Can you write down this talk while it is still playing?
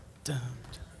Dun,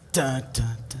 dun,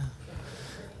 dun, dun,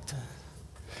 dun.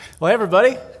 Well, hey,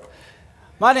 everybody.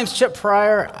 My name's Chip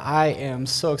Pryor. I am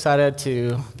so excited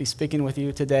to be speaking with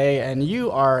you today, and you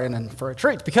are in for a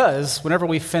treat because whenever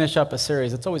we finish up a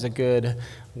series, it's always a good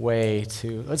it's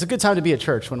a good time to be at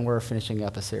church when we're finishing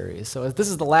up a series. So this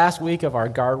is the last week of our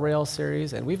guardrail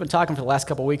series, and we've been talking for the last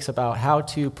couple weeks about how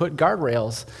to put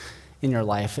guardrails in your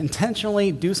life.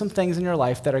 Intentionally do some things in your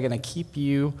life that are going to keep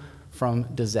you from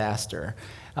disaster.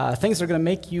 Things that are going to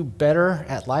make you better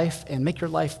at life and make your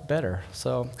life better.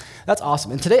 So that's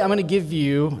awesome. And today I'm going to give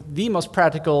you the most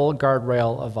practical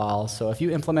guardrail of all. So if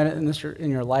you implement it in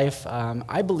your life,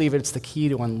 I believe it's the key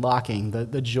to unlocking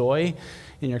the joy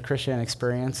in your Christian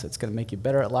experience. It's going to make you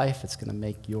better at life. It's going to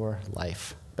make your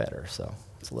life better. So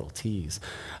it's a little tease.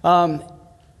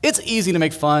 It's easy to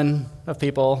make fun of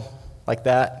people like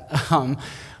that,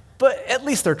 but at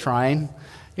least they're trying.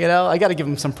 You know, I got to give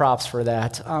them some props for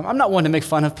that. I'm not one to make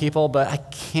fun of people, but I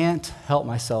can't help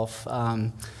myself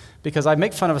because I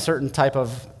make fun of a certain type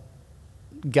of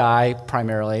guy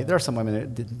primarily. There are some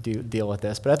women that do deal with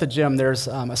this, but at the gym, there's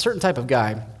a certain type of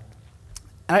guy.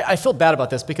 And I feel bad about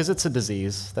this because it's a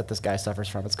disease that this guy suffers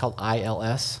from. It's called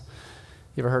ILS.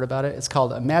 You ever heard about it? It's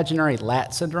called imaginary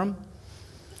lat syndrome.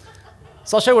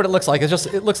 So I'll show you what it looks like.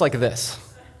 It looks like this,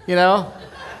 you know?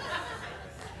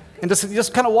 And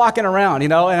just kind of walking around, you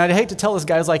know, and I'd hate to tell this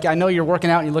guy, like, I know you're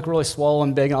working out and you look really swole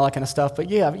and big and all that kind of stuff, but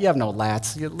you have no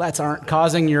lats. Your lats aren't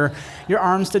causing your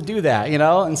arms to do that, you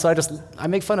know, and so I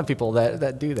make fun of people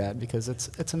that do that because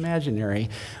it's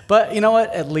imaginary. But you know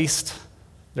what? At least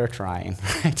they're trying,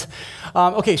 right?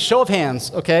 Okay, show of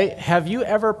hands, okay? Have you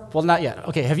ever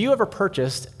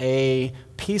purchased a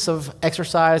piece of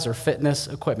exercise or fitness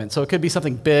equipment? So it could be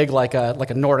something big like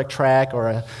a Nordic track or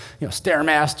a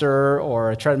Stairmaster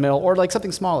or a treadmill, or like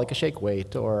something small like a shake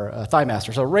weight or a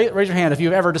ThighMaster. So raise your hand if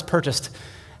you've ever just purchased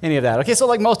any of that. Okay, so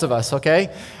like most of us,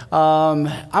 okay? I'm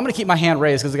going to keep my hand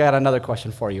raised because I got another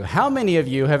question for you. How many of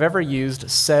you have ever used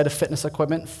said fitness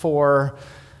equipment for,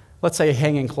 let's say,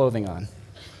 hanging clothing on?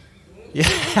 Yeah,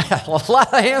 a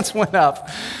lot of hands went up.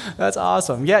 That's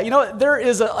awesome. Yeah, you know, there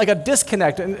is a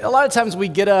disconnect. And a lot of times we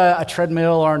get a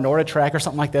treadmill or a Nordic track or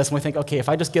something like this, and we think, okay, if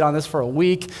I just get on this for a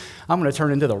week, I'm going to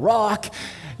turn into The Rock,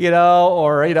 you know,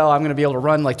 or, you know, I'm going to be able to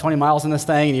run like 20 miles in this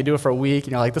thing, and you do it for a week,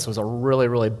 and you're like, this was a really,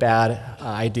 really bad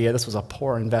idea. This was a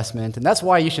poor investment. And that's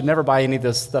why you should never buy any of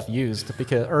this stuff used,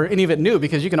 or any of it new,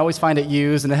 because you can always find it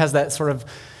used, and it has that sort of,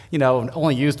 you know,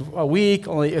 only used a week,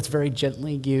 it's very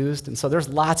gently used. And so there's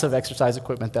lots of exercise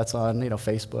equipment that's on, you know,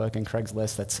 Facebook and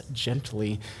Craigslist that's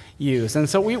gently used. And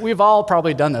so we've all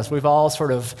probably done this. We've all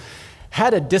sort of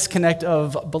had a disconnect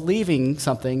of believing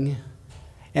something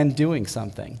and doing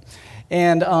something.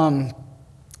 And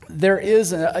there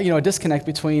is a disconnect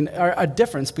between, or a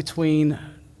difference between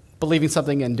believing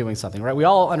something and doing something, right? We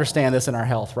all understand this in our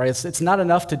health, right? It's not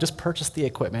enough to just purchase the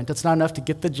equipment. It's not enough to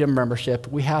get the gym membership.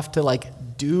 We have to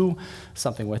do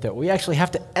something with it. We actually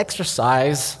have to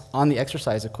exercise on the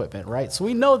exercise equipment, right? So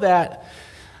we know that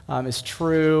is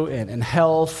true in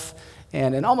health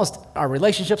and in almost our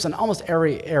relationships and almost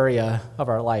every area of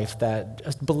our life, that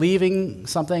just believing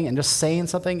something and just saying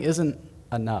something isn't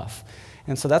enough.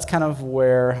 And so that's kind of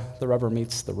where the rubber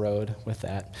meets the road with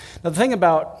that. Now, the thing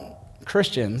about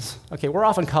Christians, okay, we're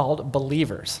often called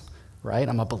believers, right?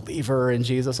 I'm a believer in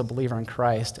Jesus, a believer in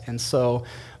Christ. And so,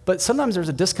 but sometimes there's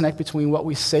a disconnect between what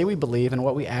we say we believe and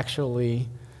what we actually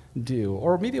do,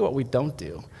 or maybe what we don't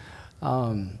do.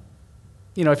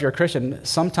 If you're a Christian,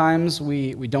 sometimes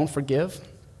we don't forgive.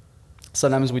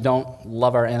 Sometimes we don't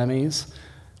love our enemies.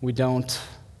 We don't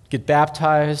get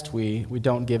baptized. We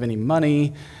don't give any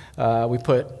money. We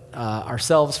put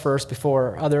ourselves first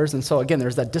before others. And so again,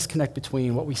 there's that disconnect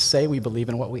between what we say we believe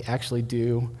and what we actually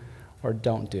do or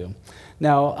don't do.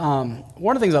 Now,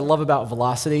 one of the things I love about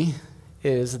Velocity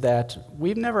is that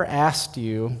we've never asked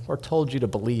you or told you to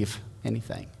believe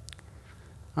anything.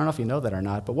 I don't know if you know that or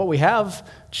not, but what we have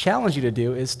challenged you to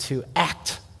do is to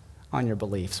act on your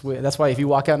beliefs. That's why if you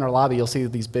walk out in our lobby, you'll see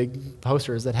these big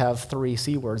posters that have 3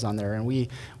 C words on there, and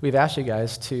we've asked you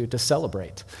guys to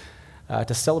celebrate.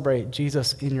 To celebrate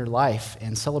Jesus in your life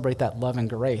and celebrate that love and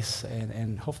grace.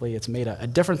 And hopefully it's made a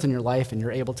difference in your life and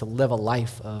you're able to live a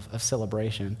life of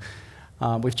celebration.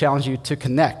 We've challenged you to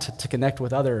connect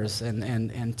with others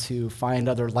and to find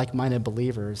other like-minded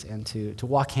believers and to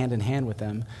walk hand in hand with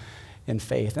them in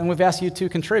faith. And we've asked you to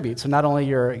contribute. So not only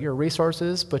your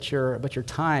resources, but your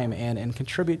time and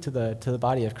contribute to the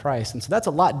body of Christ. And so that's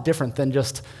a lot different than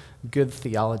just good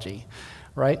theology,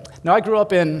 right? Now, I grew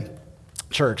up in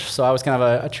church, so I was kind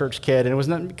of a church kid, and it was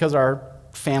not because our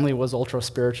family was ultra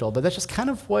spiritual, but that's just kind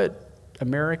of what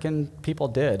American people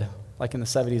did like in the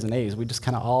 70s and 80s. We just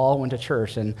kind of all went to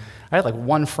church, and I had like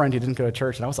one friend who didn't go to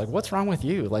church, and I was like, what's wrong with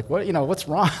you? Like, what's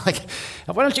wrong? Like,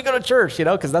 why don't you go to church?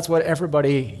 Because that's what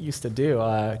everybody used to do.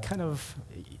 Kind of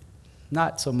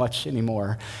not so much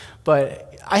anymore.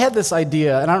 But I had this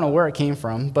idea, and I don't know where it came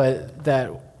from, but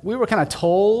that we were kind of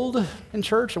told in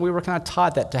church, and we were kind of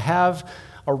taught that to have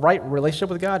a right relationship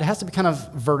with God, it has to be kind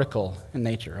of vertical in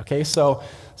nature, okay? So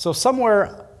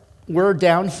somewhere we're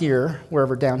down here,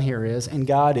 wherever down here is, and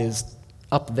God is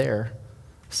up there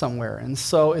somewhere. And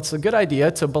so it's a good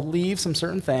idea to believe some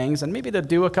certain things and maybe to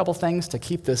do a couple things to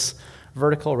keep this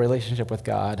vertical relationship with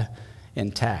God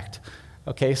intact.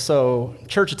 Okay, so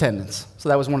church attendance. So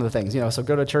that was one of the things, so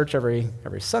go to church every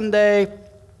Sunday,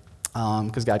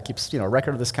 because God keeps,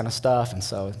 record of this kind of stuff, and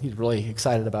so he's really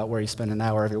excited about where you spend an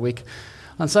hour every week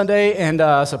on Sunday. And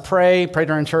so pray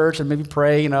during church, and maybe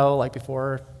pray, like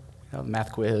before the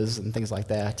math quiz and things like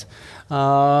that.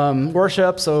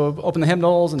 Worship, so open the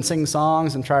hymnals and sing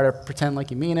songs and try to pretend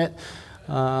like you mean it.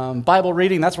 Bible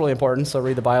reading, that's really important, so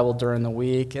read the Bible during the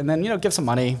week. And then, give some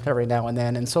money every now and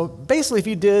then. And so basically, if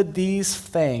you did these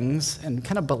things and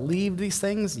kind of believed these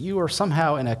things, you are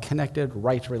somehow in a connected,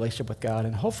 right relationship with God.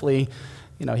 And hopefully,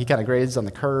 he kind of grades on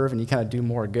the curve, and you kind of do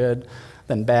more good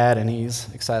than bad, and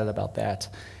he's excited about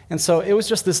that. And so it was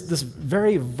just this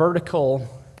very vertical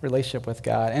relationship with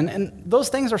God. And those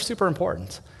things are super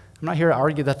important. I'm not here to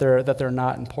argue that they're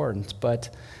not important,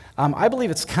 but I believe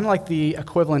it's kind of like the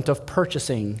equivalent of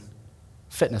purchasing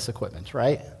fitness equipment,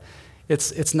 right?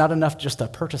 It's not enough just to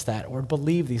purchase that or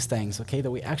believe these things, okay, that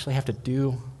we actually have to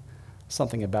do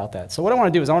something about that. So what I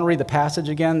want to do is I want to read the passage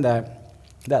again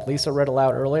that Lisa read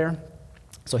aloud earlier.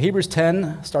 So Hebrews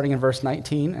 10, starting in verse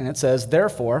 19, and it says,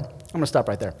 therefore, I'm going to stop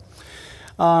right there.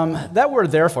 That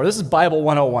word therefore, this is Bible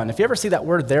 101. If you ever see that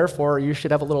word therefore, you should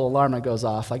have a little alarm that goes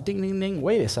off, like ding, ding, ding,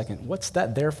 wait a second, what's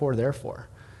that therefore?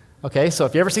 Okay, so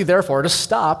if you ever see therefore, just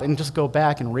stop and just go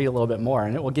back and read a little bit more,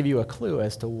 and it will give you a clue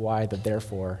as to why the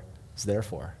therefore is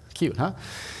therefore. Cute, huh?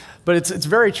 But it's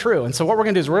very true. And so what we're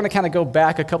going to do is we're going to kind of go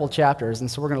back a couple chapters,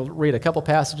 and so we're going to read a couple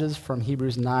passages from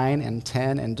Hebrews 9 and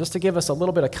 10, and just to give us a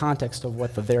little bit of context of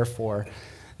what the therefore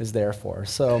is there for.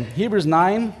 So Hebrews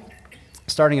 9,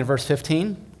 starting in verse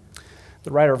 15, the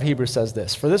writer of Hebrews says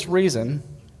this, for this reason,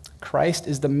 Christ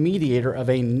is the mediator of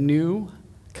a new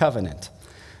covenant,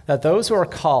 that those who are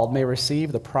called may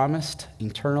receive the promised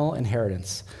eternal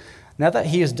inheritance. Now that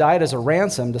he has died as a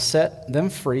ransom to set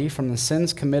them free from the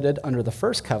sins committed under the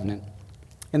first covenant,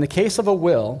 in the case of a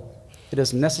will, it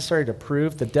is necessary to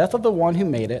prove the death of the one who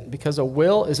made it, because a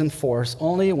will is in force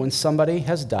only when somebody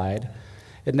has died.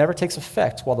 It never takes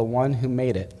effect while the one who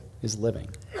made it is living.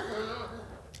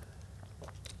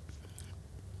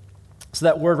 So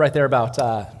that word right there about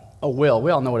a will,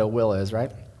 we all know what a will is,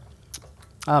 right?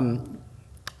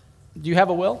 Do you have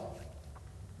a will?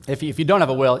 If you don't have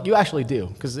a will, you actually do,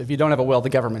 because if you don't have a will, the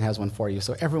government has one for you.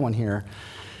 So everyone here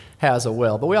has a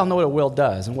will. But we all know what a will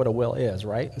does and what a will is,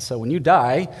 right? And so when you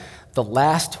die, the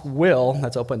last will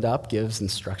that's opened up gives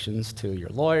instructions to your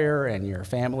lawyer and your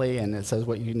family, and it says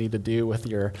what you need to do with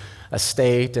your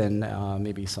estate and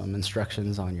maybe some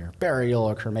instructions on your burial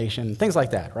or cremation, things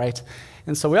like that, right?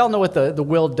 And so we all know what the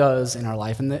will does in our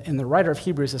life. And the writer of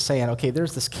Hebrews is saying, okay,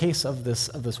 there's this case of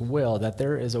this will, that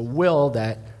there is a will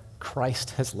that Christ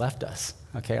has left us.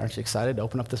 Okay, aren't you excited to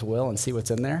open up this will and see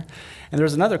what's in there? And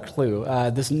there's another clue,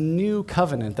 this new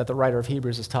covenant that the writer of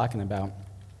Hebrews is talking about.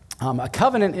 A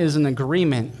covenant is an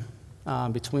agreement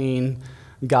between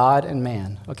God and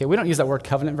man. Okay, we don't use that word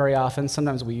covenant very often.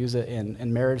 Sometimes we use it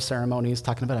in marriage ceremonies,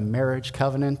 talking about a marriage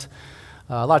covenant.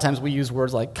 A lot of times we use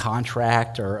words like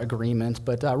contract or agreement,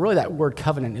 but really that word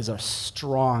covenant is a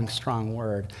strong, strong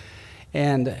word.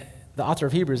 And the author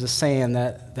of Hebrews is saying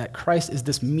that Christ is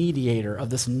this mediator of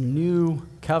this new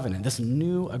covenant, this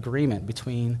new agreement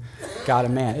between God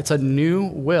and man. It's a new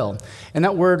will. And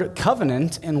that word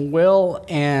covenant and will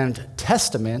and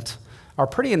testament are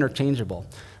pretty interchangeable.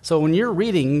 So when you're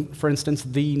reading, for instance,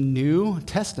 the New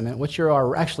Testament, what you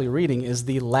are actually reading is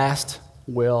the last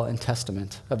will and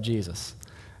testament of Jesus.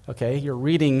 Okay? You're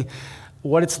reading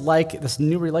what it's like, this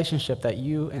new relationship that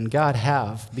you and God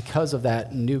have because of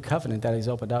that new covenant that he's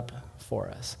opened up for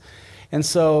us. And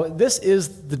so this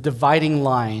is the dividing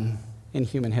line in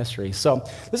human history. So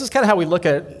this is kind of how we look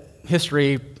at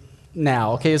history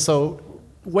now. Okay, so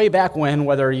way back when,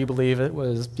 whether you believe it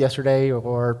was yesterday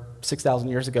or 6,000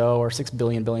 years ago or 6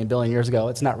 billion years ago,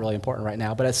 it's not really important right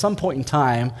now. But at some point in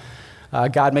time,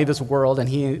 God made this world and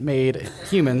he made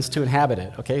humans to inhabit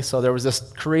it. Okay, so there was this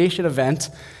creation event.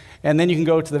 And then you can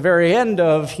go to the very end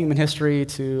of human history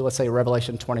to, let's say,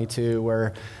 Revelation 22,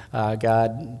 where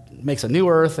God makes a new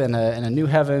earth and a new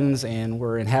heavens, and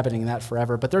we're inhabiting that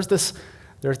forever. But there's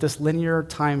this linear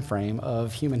time frame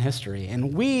of human history.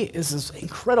 And this is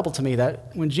incredible to me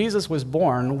that when Jesus was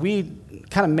born, we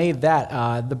kind of made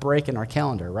that the break in our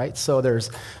calendar, right? So there's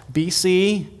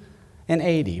BC and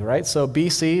AD, right? So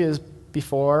BC is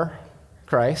before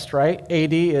Christ, right?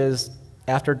 AD is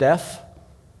after death.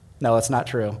 No, that's not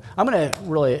true. I'm going to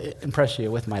really impress you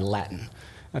with my Latin.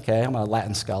 Okay, I'm a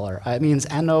Latin scholar. It means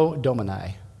Anno Domini.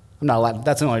 I'm not a Latin.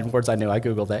 That's the only words I knew. I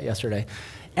Googled that yesterday.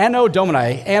 Anno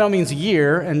Domini. Anno means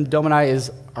year, and Domini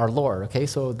is our Lord. Okay,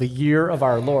 so the year of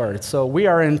our Lord. So we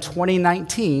are in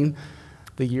 2019,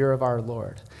 the year of our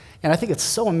Lord. And I think it's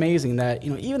so amazing that,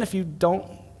 even if you don't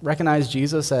recognize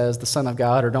Jesus as the Son of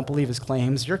God or don't believe his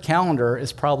claims, your calendar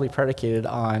is probably predicated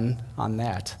on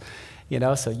that.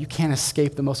 So you can't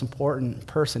escape the most important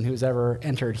person who's ever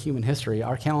entered human history.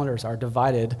 Our calendars are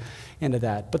divided into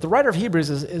that. But the writer of Hebrews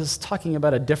is talking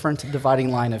about a different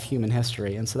dividing line of human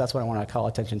history, and so that's what I want to call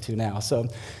attention to now. So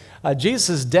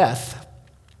Jesus' death,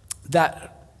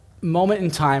 that moment in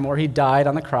time where he died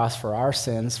on the cross for our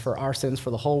sins, for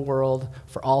the whole world,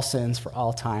 for all sins, for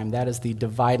all time, that is the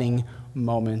dividing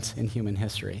moment in human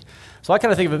history. So I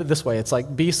kind of think of it this way. It's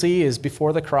like BC is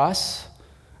before the cross,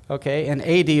 okay, and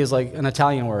AD is like an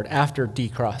Italian word, after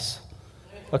decross.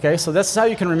 Okay, so that's how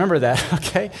you can remember that,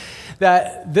 okay?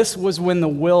 That this was when the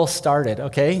will started,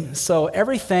 okay? So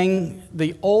everything,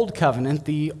 the old covenant,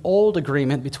 the old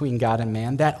agreement between God and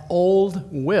man, that old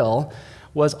will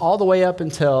was all the way up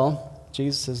until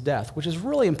Jesus' death, which is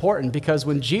really important because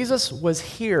when Jesus was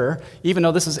here, even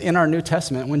though this is in our New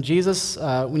Testament, when Jesus,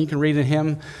 when you can read in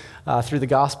him through the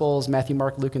Gospels, Matthew,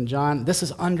 Mark, Luke, and John, this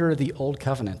is under the old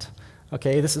covenant.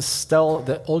 Okay, this is still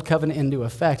the old covenant into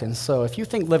effect. And so if you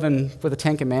think living with the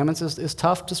Ten Commandments is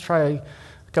tough, just try a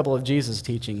couple of Jesus'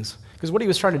 teachings. Because what he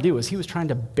was trying to do is he was trying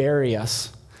to bury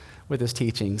us with his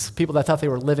teachings. People that thought they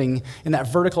were living in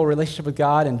that vertical relationship with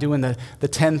God and doing the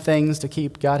 10 things to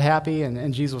keep God happy.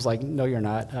 And Jesus was like, no, you're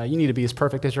not. You need to be as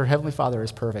perfect as your Heavenly Father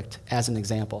is perfect, as an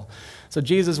example. So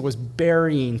Jesus was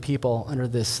burying people under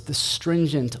this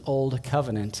stringent old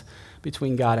covenant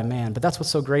between God and man. But that's what's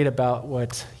so great about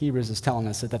what Hebrews is telling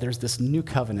us, is that there's this new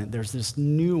covenant, there's this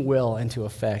new will into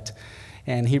effect.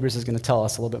 And Hebrews is going to tell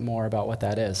us a little bit more about what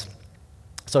that is.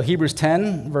 So Hebrews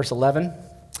 10, verse 11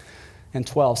 and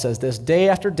 12 says this: day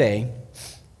after day,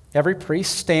 every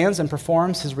priest stands and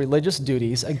performs his religious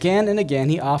duties. Again and again,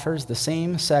 he offers the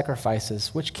same sacrifices,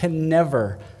 which can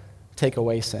never take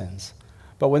away sins.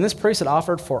 But when this priest had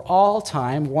offered for all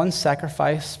time one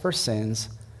sacrifice for sins,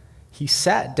 he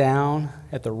sat down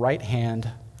at the right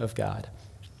hand of God.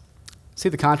 See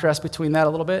the contrast between that a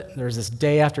little bit? There's this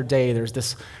day after day. There's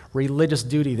this religious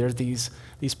duty. There's these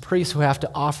priests who have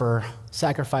to offer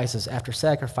sacrifices after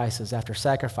sacrifices after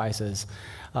sacrifices,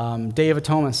 Day of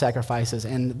Atonement sacrifices,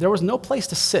 and there was no place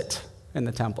to sit in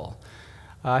the temple.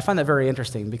 I find that very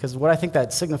interesting because what I think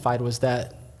that signified was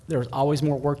that there's always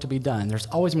more work to be done. There's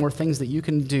always more things that you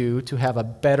can do to have a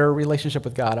better relationship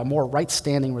with God, a more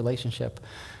right-standing relationship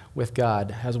with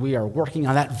God. As we are working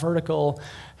on that vertical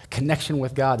connection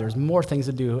with God, there's more things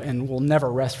to do, and we'll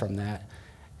never rest from that.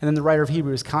 And then the writer of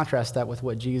Hebrews contrasts that with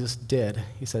what Jesus did.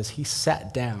 He says he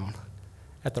sat down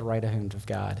at the right hand of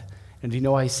God. And do you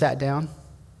know why he sat down?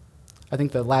 I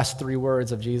think the last 3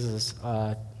 words of Jesus'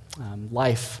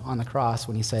 life on the cross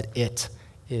when he said, "It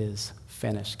is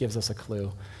finished," gives us a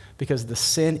clue. Because the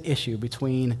sin issue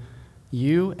between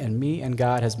you and me and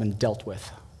God has been dealt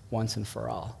with once and for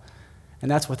all. And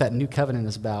that's what that new covenant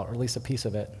is about, or at least a piece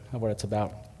of it, of what it's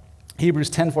about. Hebrews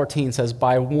 10:14 says,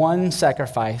 by one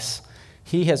sacrifice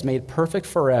he has made perfect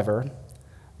forever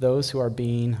those who are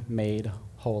being made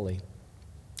holy.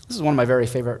 This is one of my very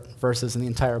favorite verses in the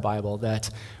entire Bible, that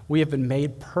we have been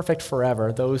made perfect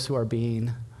forever, those who are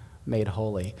being made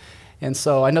holy. And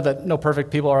so I know that no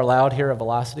perfect people are allowed here at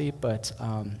Velocity, but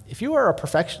if you are a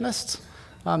perfectionist,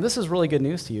 this is really good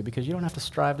news to you because you don't have to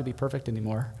strive to be perfect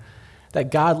anymore. That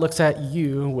God looks at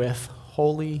you with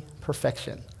holy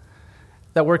perfection.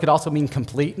 That word could also mean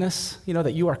completeness,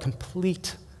 that you are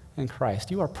complete in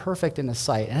Christ. You are perfect in His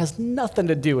sight. It has nothing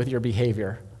to do with your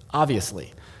behavior,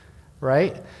 obviously,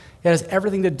 right? It has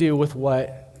everything to do with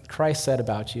what Christ said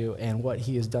about you and what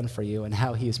He has done for you and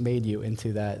how He has made you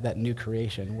into that new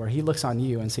creation, where He looks on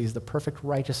you and sees the perfect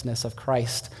righteousness of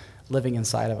Christ living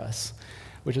inside of us,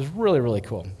 which is really, really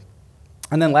cool.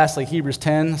 And then lastly, Hebrews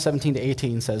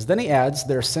 10:17-18 says, then he adds,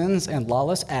 their sins and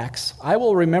lawless acts I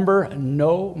will remember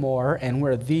no more, and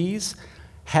where these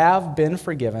have been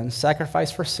forgiven,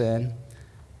 sacrifice for sin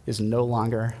is no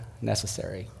longer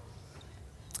necessary.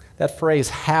 that phrase,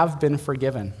 have been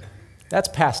forgiven, that's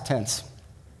past tense.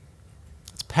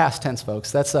 It's past tense,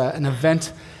 folks. That's an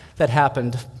event that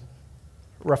happened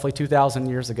roughly 2,000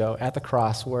 years ago at the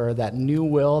cross where that new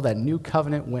will, that new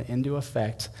covenant went into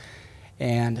effect.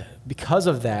 And because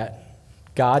of that,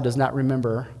 God does not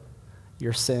remember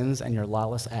your sins and your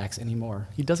lawless acts anymore.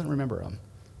 He doesn't remember them.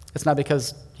 It's not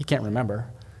because he can't remember.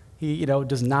 He,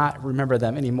 does not remember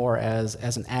them anymore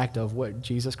as an act of what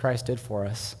Jesus Christ did for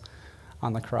us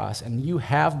on the cross. And you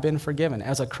have been forgiven.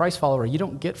 As a Christ follower, you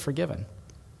don't get forgiven.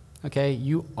 Okay?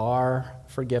 You are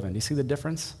forgiven. Do you see the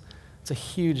difference? It's a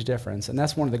huge difference. And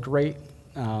that's one of the great,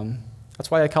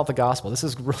 that's why I call it the gospel. This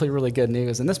is really, really good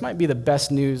news. And this might be the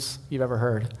best news you've ever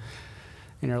heard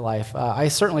in your life. I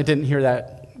certainly didn't hear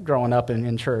that growing up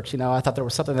in church. I thought there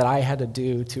was something that I had to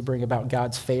do to bring about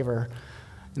God's favor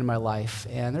in my life.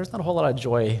 And there's not a whole lot of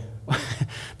joy,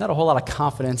 not a whole lot of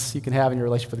confidence you can have in your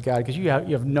relationship with God because you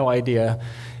have no idea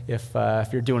if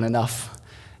you're doing enough.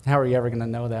 How are you ever going to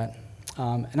know that?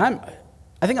 And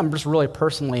I think I'm just really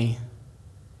personally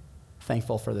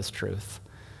thankful for this truth.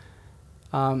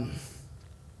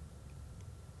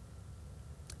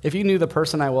 If you knew the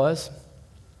person I was,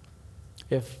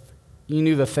 if you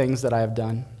knew the things that I have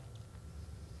done,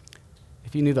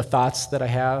 if you knew the thoughts that I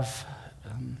have,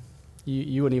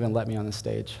 you wouldn't even let me on the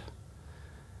stage.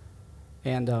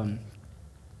 And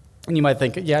you might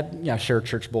think, yeah, sure,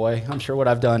 church boy. I'm sure what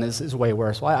I've done is way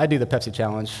worse. Well, I do the Pepsi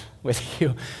challenge with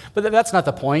you. But that's not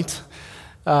the point.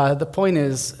 The point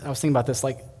is, I was thinking about this,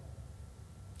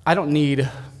 I don't need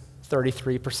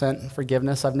 33%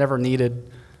 forgiveness. I've never needed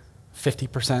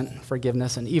 50%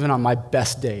 forgiveness. And even on my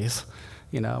best days,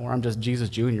 where I'm just Jesus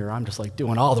Jr., I'm just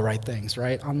doing all the right things,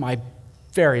 right? On my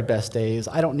very best days,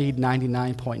 I don't need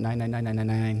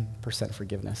 99.99999%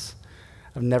 forgiveness.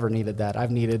 I've never needed that.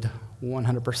 I've needed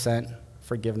 100%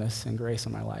 forgiveness and grace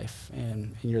in my life,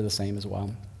 and you're the same as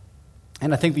well.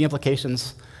 And I think the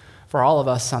implications for all of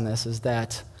us on this is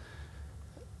that,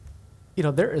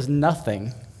 there is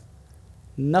nothing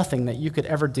that you could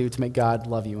ever do to make God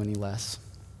love you any less.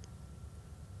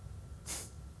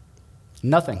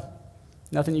 Nothing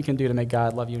you can do to make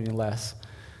God love you any less.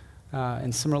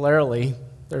 And similarly,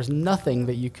 there's nothing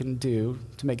that you can do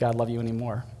to make God love you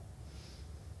anymore.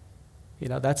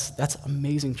 That's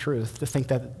amazing truth, to think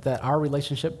that our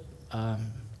relationship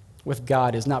with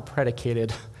God is not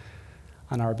predicated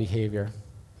on our behavior.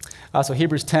 So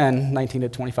Hebrews 10, 19 to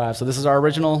 25. So this is our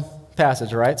original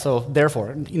passage, right? So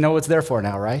therefore, it's therefore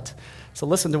now, right? So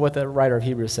listen to what the writer of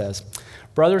Hebrews says.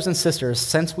 Brothers and sisters,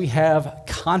 since we have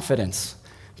confidence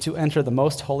to enter the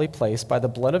most holy place by the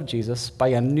blood of Jesus, by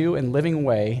a new and living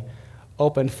way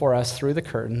opened for us through the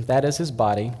curtain, that is his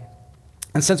body,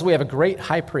 and since we have a great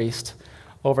high priest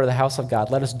over the house of God,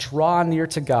 let us draw near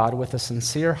to God with a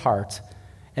sincere heart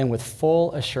and with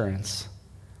full assurance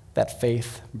that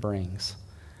faith brings.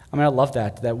 I love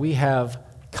that we have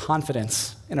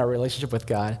confidence in our relationship with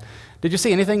God. Did you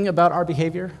see anything about our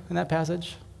behavior in that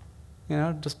passage?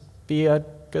 Just be a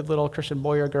good little Christian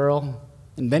boy or girl,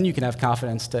 and then you can have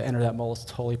confidence to enter that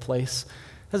most holy place.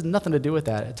 It has nothing to do with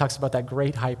that. It talks about that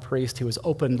great high priest who has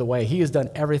opened the way. He has done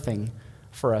everything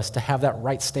for us to have that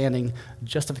right standing,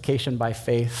 justification by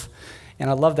faith. And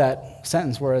I love that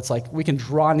sentence where it's we can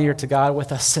draw near to God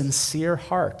with a sincere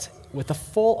heart, with the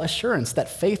full assurance that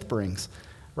faith brings,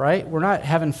 right? We're not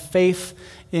having faith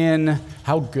in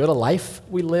how good a life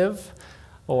we live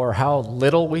or how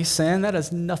little we sin. That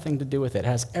has nothing to do with it. It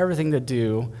has everything to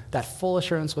do, that full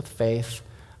assurance with faith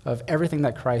of everything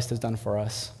that Christ has done for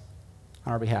us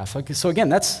on our behalf. So again,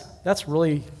 that's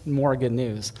really more good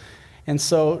news. And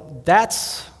so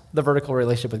that's the vertical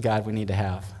relationship with God we need to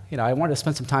have. I wanted to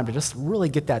spend some time to just really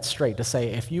get that straight, to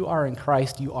say if you are in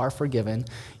Christ, you are forgiven,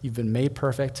 you've been made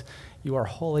perfect, you are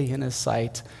holy in his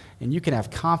sight, and you can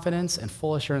have confidence and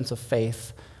full assurance of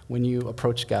faith when you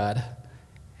approach God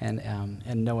and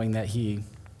knowing that he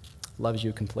loves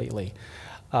you completely.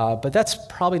 But that's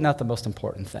probably not the most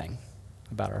important thing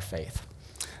about our faith.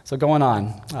 So going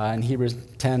on, in Hebrews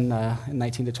 10,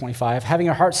 19 to 25, having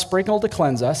our hearts sprinkled to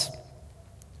cleanse us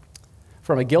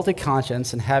from a guilty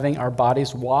conscience and having our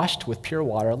bodies washed with pure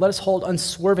water, let us hold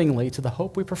unswervingly to the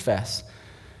hope we profess,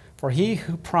 for he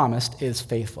who promised is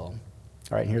faithful.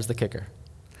 All right, here's the kicker.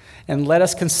 And let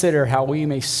us consider how we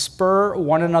may spur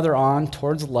one another on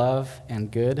towards love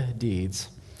and good deeds,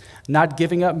 not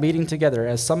giving up meeting together,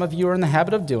 as some of you are in the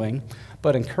habit of doing,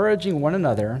 but encouraging one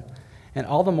another, and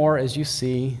all the more as you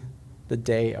see the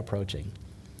day approaching.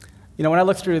 When I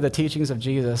look through the teachings of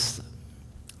Jesus,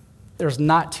 there's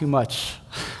not too much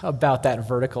about that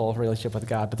vertical relationship with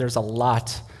God, but there's a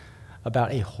lot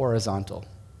about a horizontal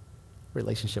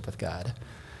relationship with God.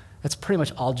 That's pretty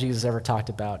much all Jesus ever talked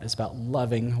about, is about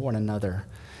loving one another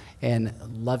and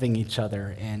loving each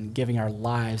other and giving our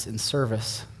lives in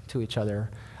service to each other.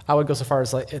 I would go so far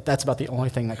as like that's about the only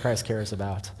thing that Christ cares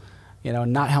about.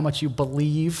 Not how much you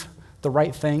believe the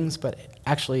right things, but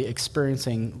actually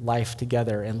experiencing life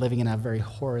together and living in a very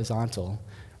horizontal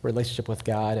relationship with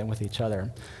God and with each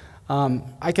other.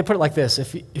 I could put it like this.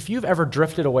 If you've ever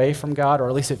drifted away from God, or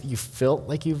at least if you feel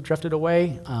like you've drifted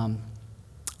away,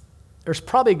 there's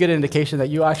probably a good indication that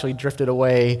you actually drifted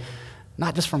away,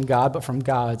 not just from God, but from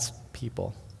God's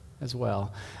people as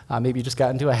well. Maybe you just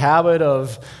got into a habit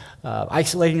of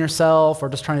isolating yourself or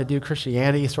just trying to do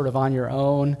Christianity sort of on your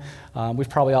own. We've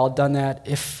probably all done that.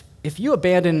 If you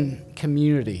abandon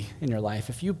community in your life,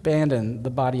 if you abandon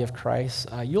the body of Christ,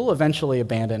 you'll eventually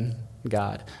abandon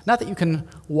God. Not that you can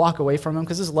walk away from him,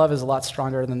 because his love is a lot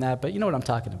stronger than that, but you know what I'm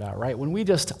talking about, right? When we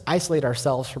just isolate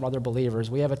ourselves from other believers,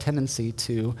 we have a tendency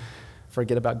to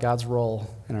forget about God's role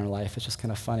in our life. It's just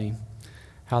kind of funny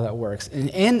how that works. And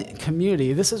in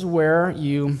community, this is where I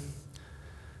want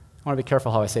to be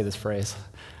careful how I say this phrase.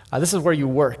 This is where you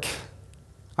work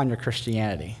on your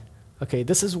Christianity. Okay,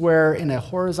 this is where, in a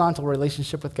horizontal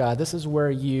relationship with God, this is where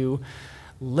you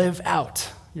live out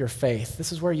your faith.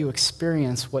 This is where you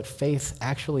experience what faith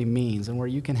actually means and where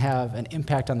you can have an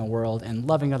impact on the world and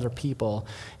loving other people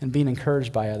and being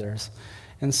encouraged by others.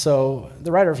 And so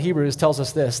the writer of Hebrews tells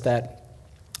us this, that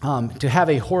to have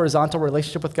a horizontal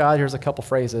relationship with God, here's a couple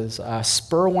phrases.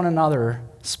 Spur one another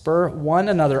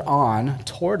on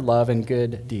toward love and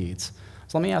good deeds.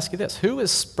 So let me ask you this. Who is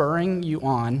spurring you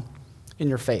on in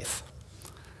your faith?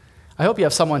 I hope you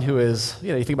have someone who is,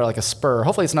 you think about it like a spur.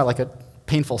 Hopefully it's not like a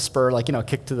painful spur, like,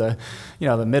 kick to the,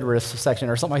 the midriff section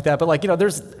or something like that.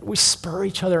 But we spur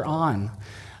each other on.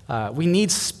 We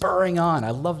need spurring on.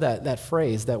 I love that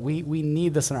phrase, that we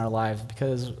need this in our lives,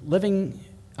 because living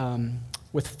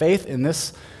with faith in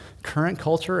this current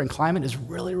culture and climate is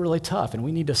really, really tough, and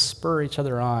we need to spur each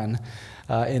other on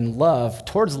in love,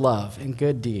 towards love and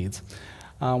good deeds.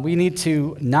 We need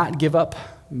to not give up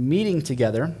meeting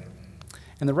together.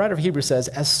 And the writer of Hebrews says,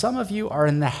 as some of you are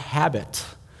in the habit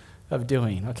of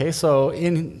doing. Okay, so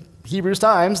in Hebrews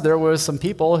times, there was some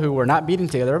people who were not meeting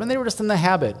together, and they were just in the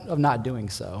habit of not doing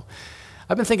so.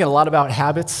 I've been thinking a lot about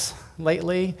habits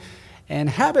lately. And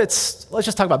habits, let's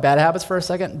just talk about bad habits for a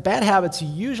second. Bad habits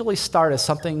usually start as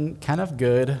something kind of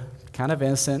good, kind of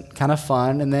innocent, kind of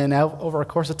fun, and then over a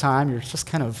course of time, you're just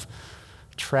kind of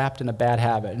trapped in a bad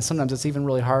habit. And sometimes it's even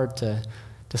really hard to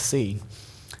see.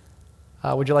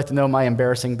 Would you like to know my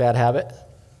embarrassing bad habit?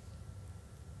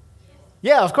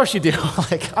 Yeah, of course you do.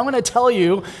 I'm going to tell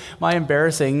you my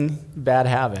embarrassing bad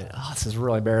habit. Oh, this is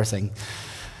really embarrassing.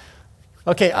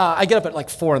 Okay, I get up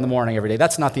at 4 in the morning every day.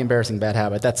 That's not the embarrassing bad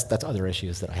habit. That's other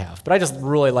issues that I have. But I just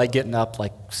really like getting up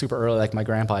super early like my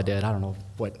grandpa did. I don't know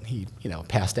what he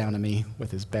passed down to me with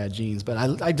his bad genes.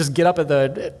 But I just get up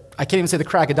I can't even say the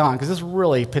crack of dawn, because it's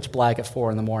really pitch black at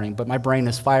 4 in the morning. But my brain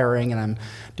is firing and I'm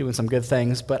doing some good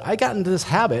things. But I got into this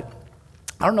habit.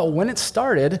 I don't know when it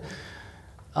started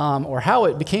or how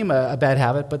it became a bad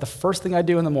habit, but the first thing I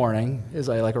do in the morning is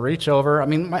I reach over. I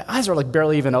mean, my eyes are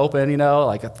barely even open,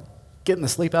 getting the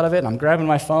sleep out of it, and I'm grabbing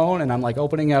my phone, and I'm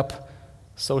opening up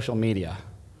social media.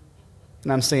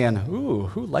 And I'm saying, ooh,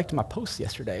 who liked my post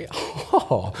yesterday?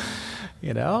 Oh,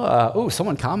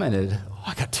 someone commented, oh,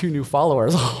 I got 2 new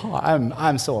followers. Oh,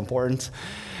 I'm so important.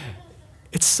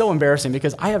 It's so embarrassing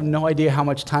because I have no idea how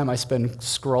much time I spend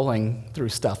scrolling through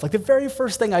stuff. The very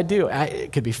first thing I do,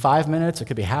 it could be 5 minutes, it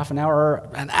could be half an hour,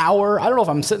 an hour. I don't know if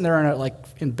I'm sitting there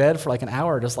in bed for an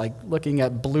hour just looking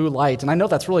at blue light. And I know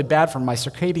that's really bad for my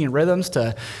circadian rhythms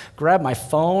to grab my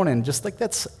phone and just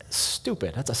that's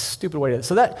stupid. That's a stupid way to.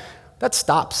 So that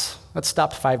stops. That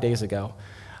stopped 5 days ago.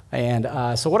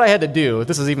 And so what I had to do,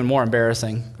 this is even more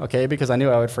embarrassing, okay, because I knew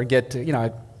I would forget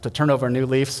to turn over a new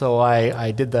leaf, so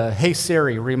I did the, hey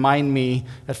Siri, remind me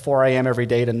at 4 a.m. every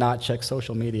day to not check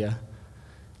social media,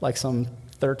 like some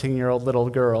 13-year-old little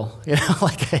girl,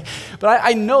 But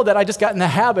I know that I just got in the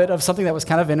habit of something that was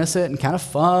kind of innocent and kind of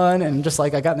fun, and just I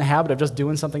got in the habit of just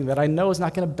doing something that I know is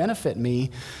not going to benefit me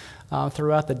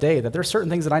throughout the day, that there are certain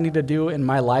things that I need to do in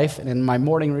my life and in my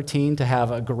morning routine to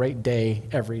have a great day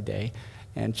every day.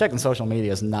 And checking social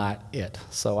media is not it.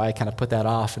 So I kind of put that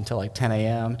off until 10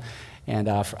 a.m., and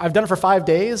I've done it for 5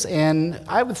 days, and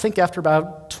I would think after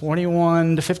about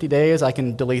 21 to 50 days, I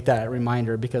can delete that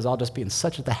reminder, because I'll just be in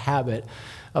such the habit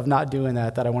of not doing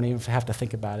that I won't even have to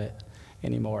think about it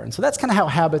anymore. And so that's kind of how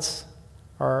habits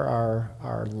are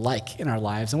in our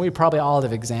lives, and we probably all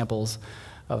have examples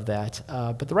of that.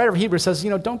 But the writer of Hebrews says,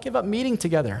 don't give up meeting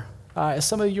together, as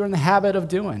some of you are in the habit of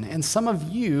doing, and some of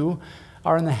you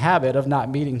are in the habit of not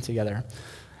meeting together.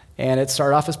 And it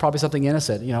started off as probably something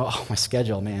innocent. Oh, my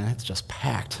schedule, man, it's just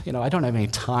packed. I don't have any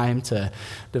time to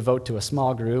devote to a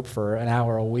small group for an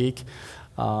hour a week.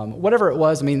 Whatever it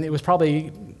was, it was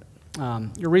probably,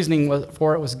 your reasoning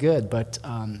for it was good, but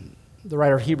the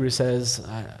writer of Hebrews says,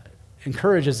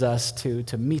 encourages us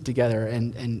to meet together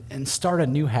and start a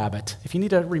new habit. If you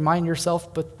need to remind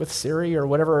yourself with Siri or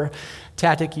whatever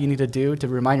tactic you need to do to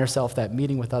remind yourself that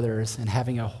meeting with others and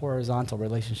having a horizontal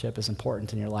relationship is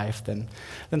important in your life, then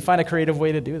find a creative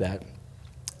way to do that.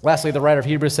 Lastly, the writer of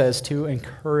Hebrews says to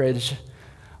encourage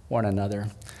one another.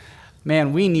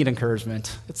 Man, we need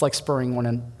encouragement. It's like spurring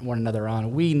one another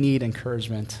on. We need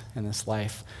encouragement in this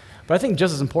life. But I think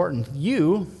just as important,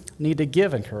 you need to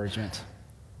give encouragement.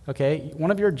 Okay,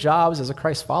 one of your jobs as a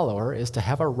Christ follower is to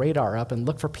have a radar up and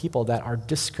look for people that are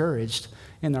discouraged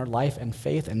in their life and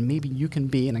faith, and maybe you can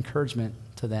be an encouragement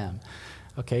to them.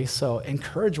 Okay, so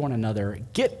encourage one another,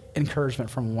 get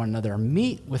encouragement from one another,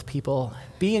 meet with people,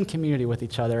 be in community with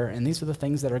each other, and these are the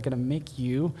things that are going to make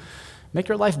your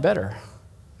life better,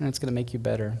 and it's going to make you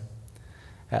better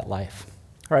at life.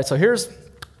 All right, so here's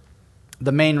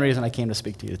the main reason I came to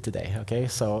speak to you today, okay?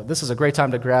 So this is a great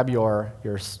time to grab your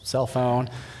cell phone,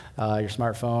 your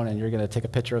smartphone, and you're going to take a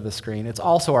picture of the screen. It's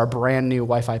also our brand new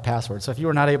Wi-Fi password. So if you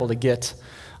were not able to get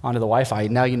onto the Wi-Fi,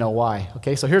 now you know why,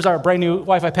 okay? So here's our brand new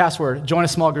Wi-Fi password. Join a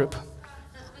small group.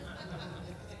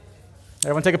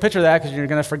 Everyone take a picture of that because you're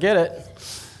going to forget it.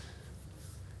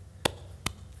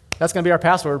 That's going to be our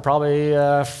password probably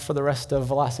for the rest of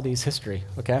Velocity's history,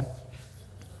 okay?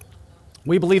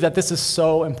 We believe that this is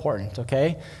so important,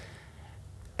 okay?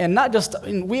 And not just,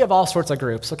 we have all sorts of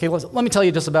groups, okay? Let me tell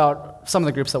you just about some of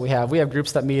the groups that we have. We have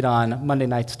groups that meet on Monday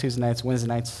nights, Tuesday nights, Wednesday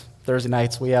nights, Thursday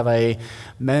nights. We have a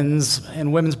men's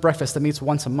and women's breakfast that meets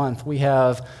once a month. We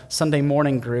have Sunday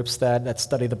morning groups that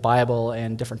study the Bible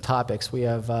and different topics. We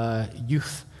have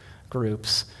youth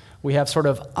groups. We have sort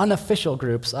of unofficial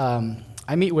groups.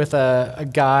 I meet with a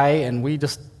guy, and we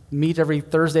just meet every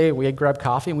Thursday. We grab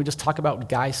coffee, and we just talk about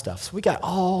guy stuff. So we got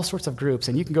all sorts of groups,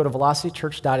 and you can go to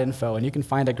velocitychurch.info, and you can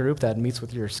find a group that meets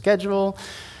with your schedule,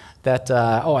 that,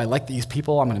 I like these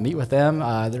people, I'm going to meet with them.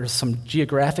 There's some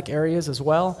geographic areas as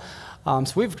well.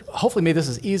 So we've hopefully made this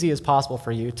as easy as possible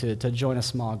for you to join a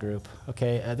small group,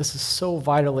 okay? This is so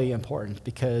vitally important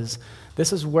because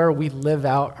this is where we live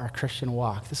out our Christian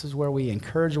walk. This is where we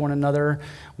encourage one another,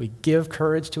 we give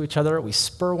courage to each other, we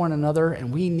spur one another,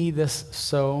 and we need this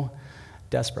so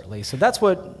desperately. So that's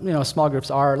what small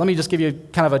groups are. Let me just give you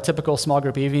kind of a typical small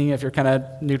group evening if you're kind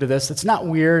of new to this. It's not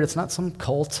weird. It's not some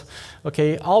cult,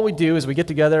 okay? All we do is we get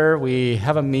together, we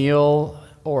have a meal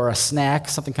or a snack,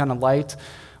 something kind of light.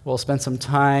 We'll spend some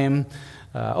time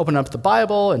opening up the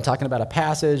Bible and talking about a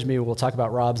passage. Maybe we'll talk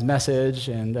about Rob's message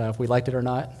and if we liked it or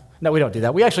not. No, we don't do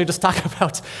that. We actually just talk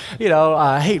about,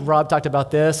 hey, Rob talked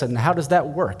about this, and how does that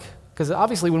work? Because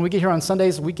obviously when we get here on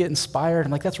Sundays, we get inspired.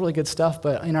 I'm like, that's really good stuff.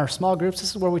 But in our small groups,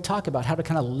 this is where we talk about how to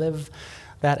kind of live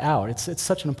that out. It's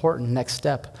such an important next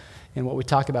step in what we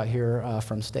talk about here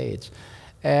from stage.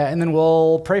 And then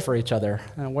we'll pray for each other.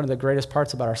 And one of the greatest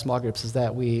parts about our small groups is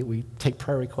that we take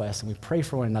prayer requests and we pray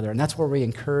for one another. And that's where we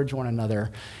encourage one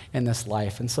another in this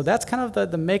life. And so that's kind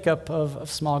of the makeup of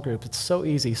small group. It's so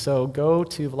easy. So go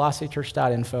to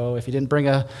velocitychurch.info. If you didn't bring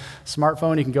a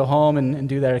smartphone, you can go home and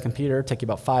do that at a computer. It'll take you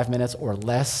about 5 minutes or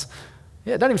less.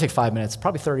 Yeah, it doesn't even take 5 minutes,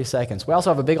 probably 30 seconds. We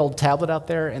also have a big old tablet out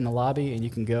there in the lobby, and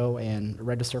you can go and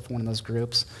register for one of those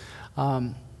groups.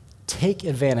 Take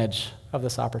advantage of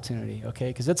this opportunity, okay?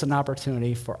 Because it's an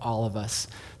opportunity for all of us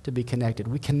to be connected.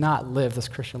 We cannot live this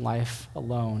Christian life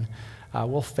alone.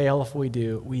 We'll fail if we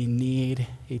do. We need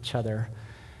each other.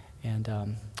 And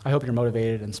I hope you're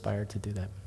motivated and inspired to do that.